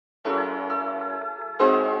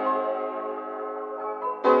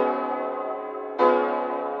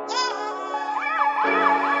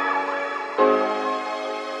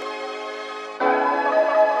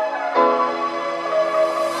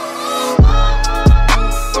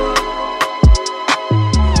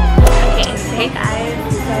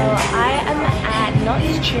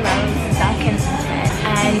Churros in South Kensington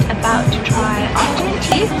and about to try afternoon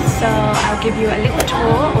tea. So I'll give you a little tour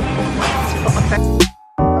of what's offered.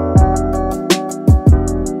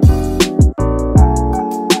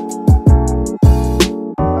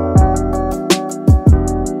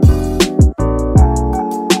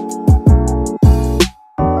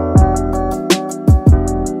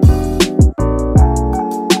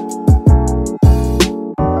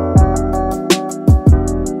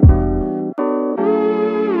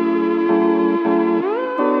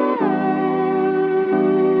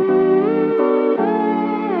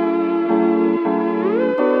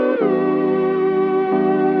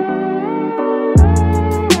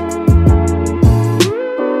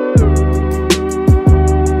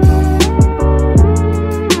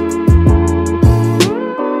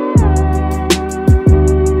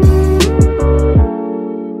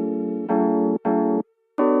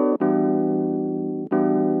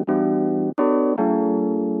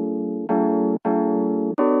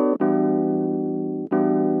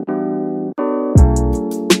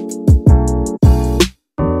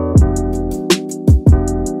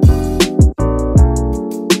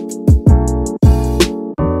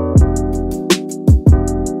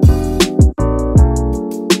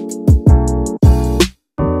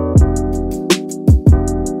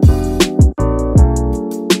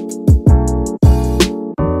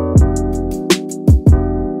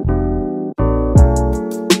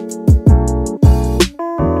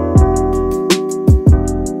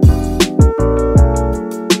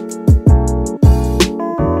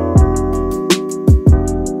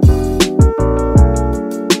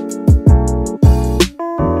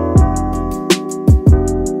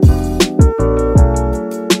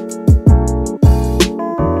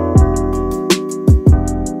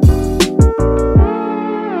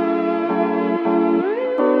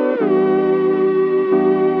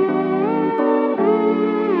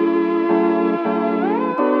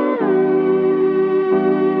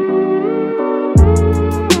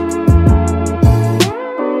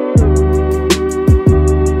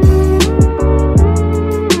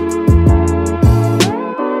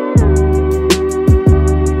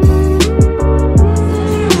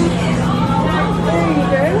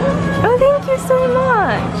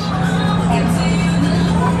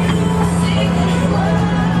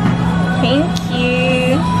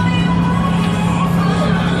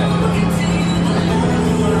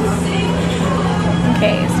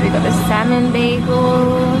 Salmon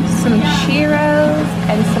bagel, some churros,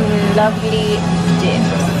 and some lovely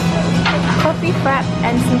dips. Coffee frap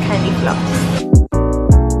and some candy floss.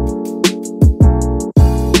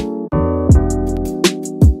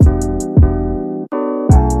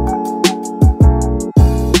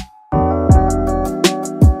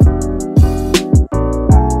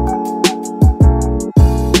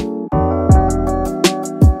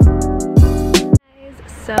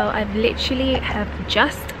 So I've literally have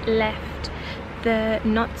just left the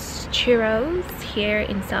Knott's Churros here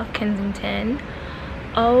in South Kensington.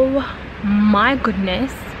 Oh my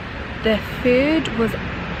goodness, the food was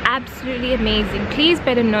absolutely amazing. Please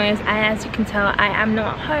bear the noise, as you can tell I am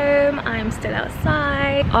not home, I'm still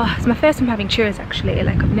outside. Oh, it's my first time having churros actually.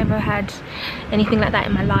 Like, I've never had anything like that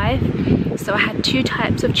in my life. So I had two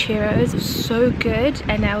types of churros, so good,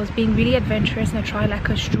 and I was being really adventurous and I tried like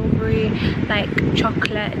a strawberry like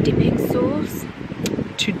chocolate dipping sauce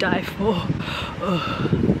to die for.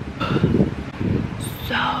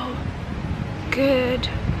 So good.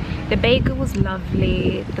 The bagel was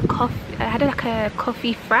lovely. The coffee, I had like a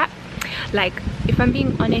coffee frap. Like, if I'm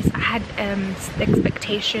being honest, I had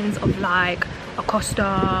expectations of like a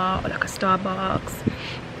Costa or like a Starbucks. But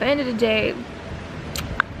at the end of the day,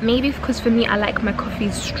 maybe because for me I like my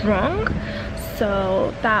coffee strong,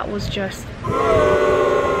 so that was just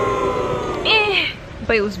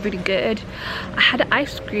but it was really good. I had an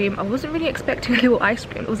ice cream. I wasn't really expecting a little ice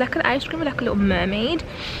cream. It was like an ice cream with like a little mermaid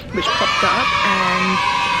which popped up, and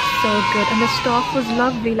so good. And the staff was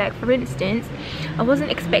lovely. Like, for instance, I wasn't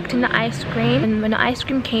expecting the ice cream, and when the ice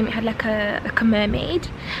cream came it had like a mermaid,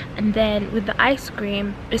 and then with the ice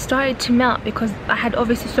cream it started to melt because I had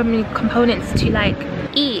obviously so many components to like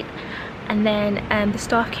eat. And then the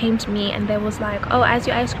staff came to me and they was like, oh, as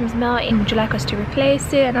your ice cream's melting, would you like us to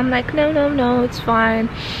replace it? And I'm like, no, it's fine,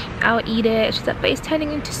 I'll eat it. She's like, but it's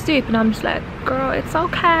turning into soup. And I'm just like, girl, it's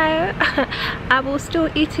okay. I will still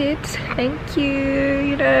eat it, thank you,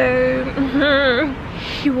 you know.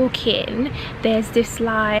 You walk in, there's this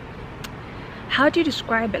like, how do you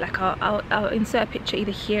describe it? Like, I'll insert a picture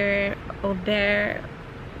either here or there,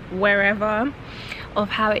 wherever, of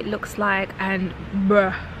how it looks like. And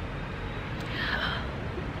bruh,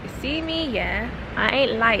 see me, yeah, I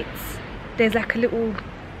ain't lights. There's like a little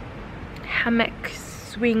hammock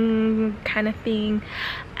swing kind of thing,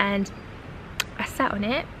 and I sat on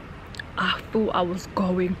it. I thought I was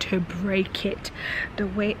going to break it. The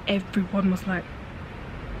way everyone was like,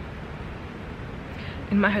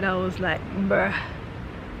 in my head I was like, bruh.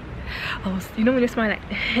 I was, you know when you're smiling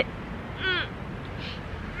like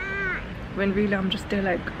when really I'm just there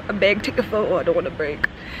like, I beg, take a photo, I don't want to break.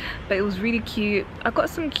 But it was really cute. I got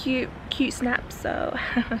some cute snaps, so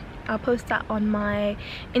I'll post that on my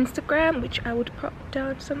Instagram, which I would pop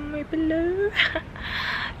down somewhere below.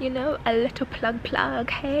 You know, a little plug,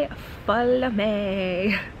 hey, follow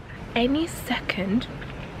me. Any second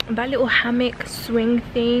that little hammock swing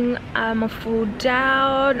thing, I'll fall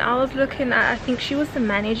down. I was looking at, I think she was the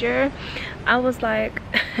manager. I was like,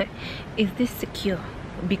 is this secure?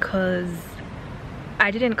 Because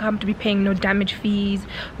I didn't come to be paying no damage fees,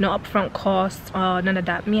 no upfront costs, or none of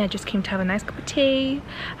that. Me, I just came to have a nice cup of tea,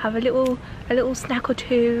 have a little snack or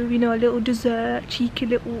two, you know, a little dessert, cheeky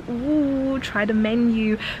little, ooh, try the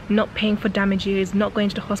menu, not paying for damages, not going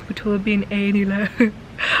to the hospital, being any like,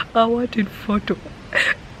 I wanted photo,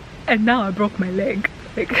 and now I broke my leg.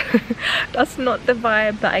 Like, that's not the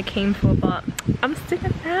vibe that I came for, but I'm still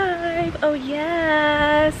alive. Oh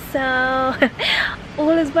yeah. So all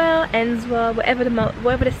is well, ends well. Whatever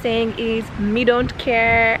the saying is, me don't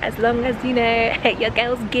care as long as you know your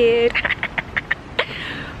girl's good.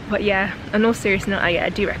 But yeah, on all serious note, I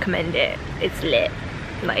do recommend it. It's lit.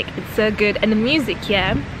 Like, it's so good, and the music,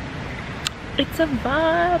 yeah, it's a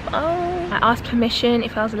vibe. Oh, I asked permission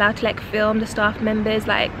if I was allowed to like film the staff members,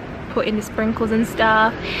 like put in the sprinkles and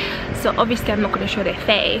stuff. So obviously I'm not going to show their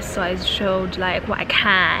face, so I showed like what I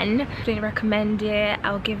can. Didn't recommend it.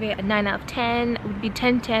 I'll give it a 9 out of 10. It would be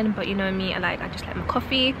 10/10, but you know me, I just like my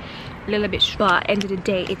coffee a little bit strong. But end of the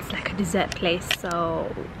day, it's like a dessert place,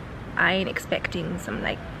 so I ain't expecting some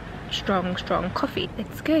like strong coffee.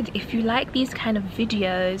 It's good. If you like these kind of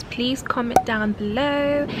videos, please comment down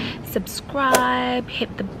below, subscribe,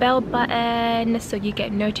 hit the bell button so you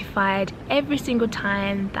get notified every single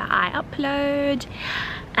time that I upload,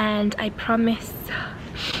 and I promise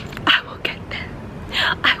I will get there.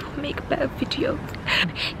 I will make better videos.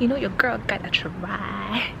 You know, your girl gotta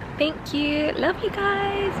try. Thank you. Love you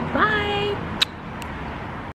guys. Bye.